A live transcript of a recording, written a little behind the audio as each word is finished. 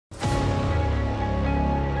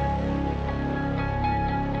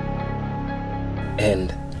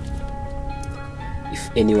And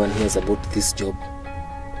if anyone hears about this job,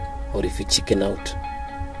 or if you chicken out,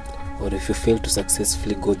 or if you fail to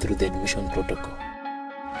successfully go through the admission protocol,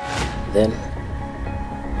 then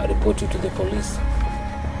I'll report you to the police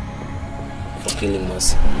for killing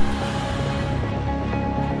Mercy.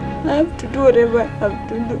 I have to do whatever I have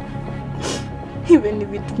to do, even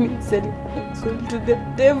if it means selling my soul to the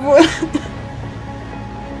devil.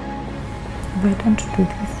 If I don't do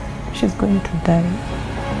this, she's going to die.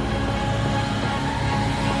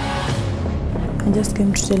 I just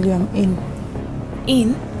came to tell you I'm in.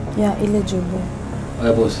 In? Yeah, eligible.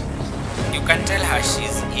 Hi, boss. You can tell her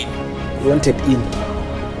she's in. You wanted in.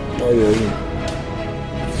 Now you're in.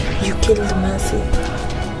 You killed Mercy.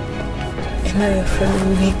 And now you're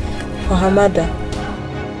following me for her murder.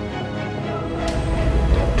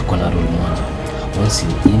 Tuko na rule moja. Once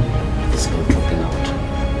you're in, it's no dropping out.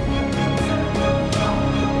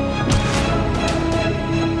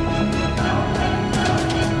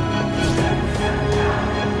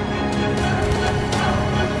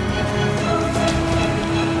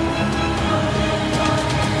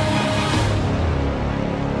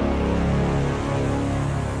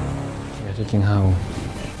 How?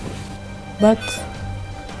 But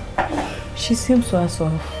she seems worse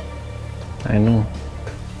off. I know.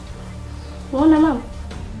 Mona, Mom?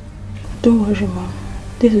 Don't worry, Mom.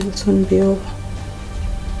 This will soon be over.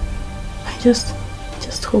 I just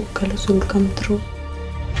hope Carlos will come through.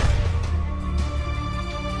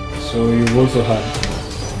 So you've also heard?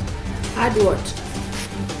 Heard what?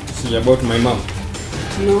 See about my mom?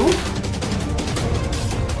 No.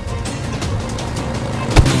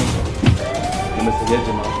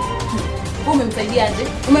 Umesaidiaje mama? Umemsaidiaje?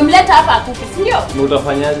 Umemleta hapa akufe, si ndio? Na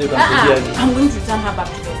utafanyaje utamsaidiaje? I'm going to turn her back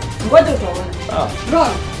to us. Ngoja utaona. Ah.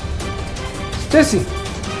 Ron. Tracy.